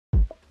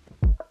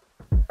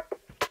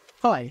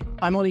Hi,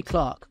 I'm Ollie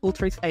Clarke,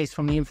 Alteryx ACE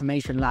from the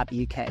Information Lab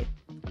UK.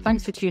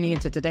 Thanks for tuning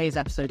into today's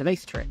episode of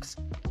Alteryx.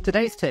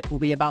 Today's tip will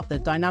be about the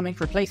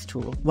Dynamic Replace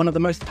tool, one of the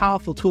most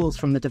powerful tools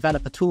from the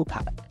developer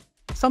toolpath.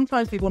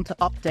 Sometimes we want to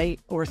update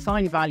or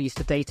assign values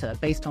to data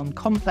based on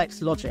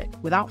complex logic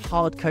without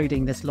hard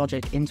coding this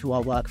logic into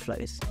our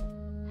workflows.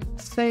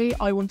 Say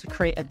I want to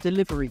create a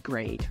delivery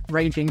grade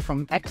ranging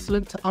from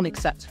excellent to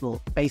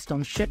unacceptable based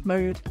on ship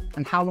mode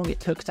and how long it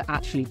took to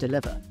actually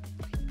deliver.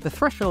 The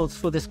thresholds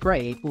for this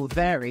grade will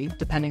vary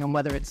depending on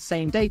whether it's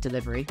same-day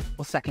delivery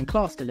or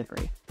second-class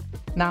delivery.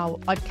 Now,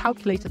 I've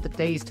calculated the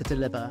days to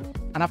deliver,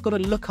 and I've got to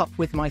look up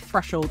with my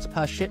thresholds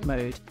per ship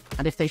mode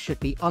and if they should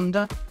be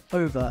under,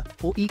 over,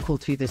 or equal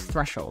to this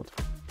threshold.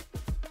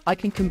 I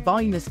can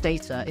combine this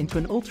data into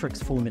an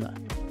Alteryx formula.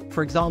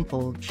 For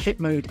example, ship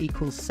mode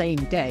equals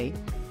same day,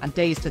 and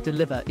days to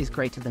deliver is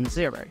greater than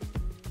 0.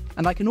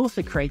 And I can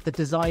also create the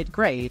desired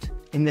grade,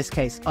 in this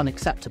case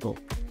unacceptable.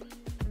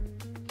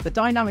 The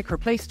Dynamic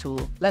Replace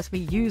tool lets me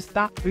use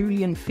that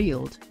Boolean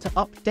field to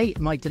update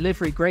my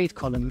delivery grade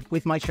column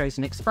with my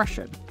chosen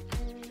expression,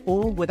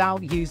 or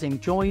without using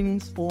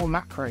joins or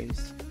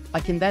macros.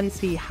 I can then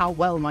see how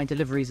well my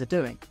deliveries are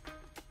doing.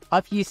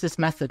 I've used this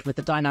method with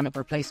the Dynamic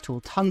Replace tool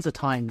tons of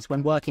times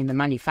when working in the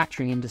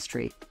manufacturing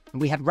industry,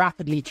 and we had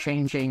rapidly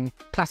changing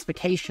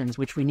classifications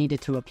which we needed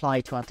to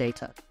apply to our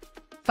data.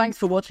 Thanks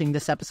for watching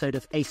this episode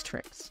of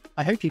Alteryx.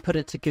 I hope you put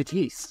it to good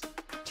use.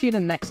 Tune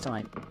in next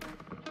time.